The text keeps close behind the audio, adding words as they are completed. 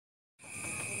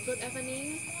Good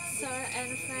evening, sir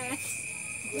and friends.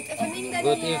 Good evening, Dania.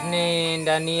 Good evening,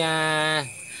 Dania.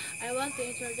 I want to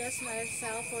introduce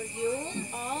myself for you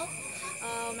all.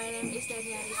 My name is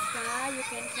Dania Rizka. You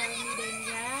can call me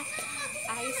Dania.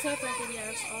 I say 20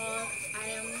 years old.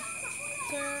 I am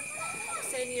third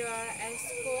senior at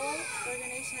school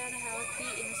organization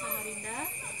healthy in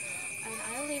Samarinda, and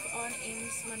I live on in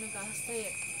Manunggal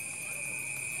Street.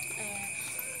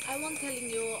 I want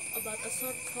telling you about a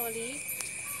short story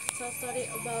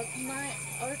about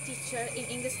our teacher in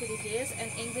English villages and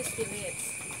English village.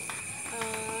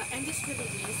 English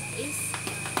villages is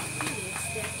a village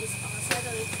that is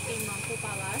settled in Mangku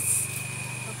Palace,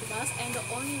 and the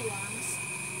only ones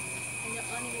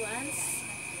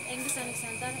English learning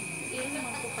center in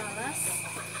Mangku Palace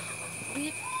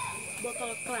with the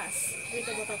bottle class.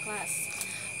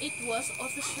 It was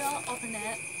official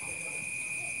opened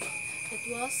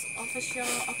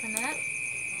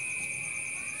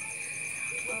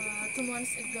 2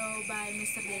 months ago by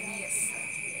Mr. Dennis.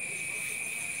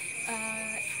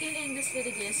 In English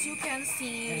villages, you can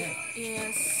see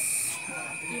is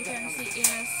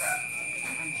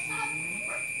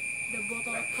the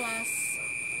bottle class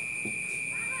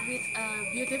with a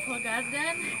beautiful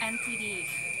garden and TD.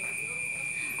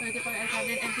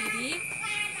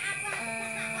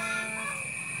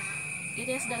 It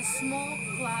is the small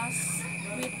class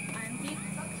with antique,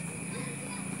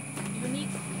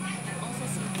 unique, and also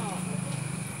simple.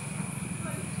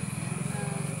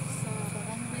 So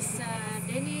Mr.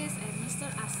 Dennis and Mr.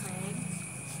 Aseng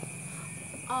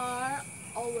are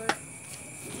our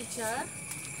teacher.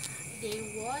 They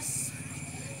was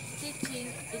teaching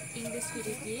in English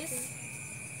villages.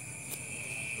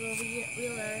 We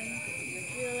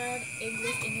learn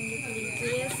English in English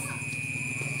villages.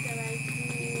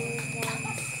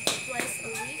 Twice a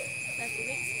week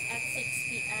at 6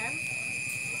 p.m.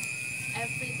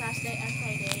 every Thursday and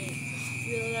Friday.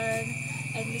 We learn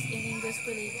English in English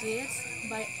villages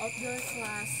by outdoor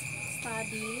class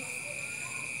study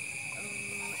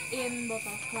in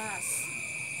bottle class.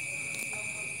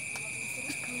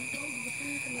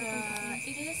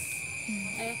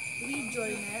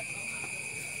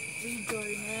 We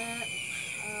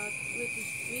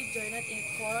joined in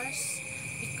course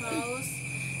because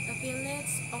the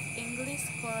village of English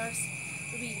course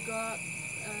we got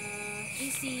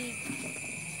easy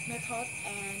method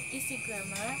and easy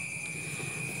grammar,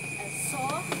 and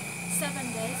so 7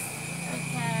 days we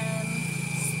can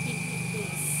speak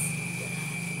English.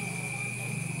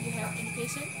 You have any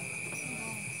question?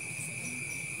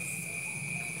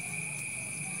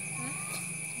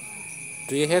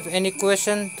 Do you have any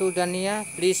question to Dania?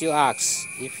 Please you ask.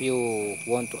 If you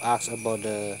want to ask about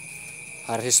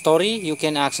her history, you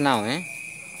can ask now. Not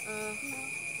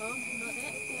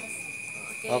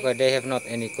yet? Okay, they have not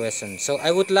any question. So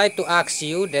I would like to ask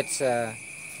you that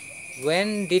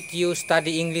when did you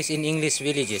study English in English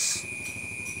villages?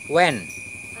 When?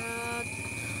 I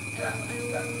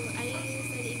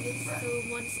studied English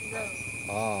 2 months ago.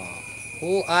 Oh,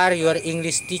 who are your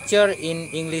English teacher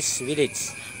in English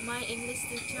village? My English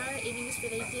teacher in English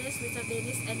villages, Mr.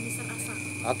 Dennis and Mr. Asa.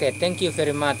 Okay, thank you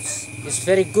very much. It's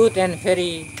very good and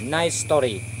very nice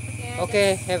story.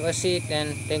 Okay, have a seat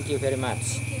and thank you very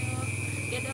much.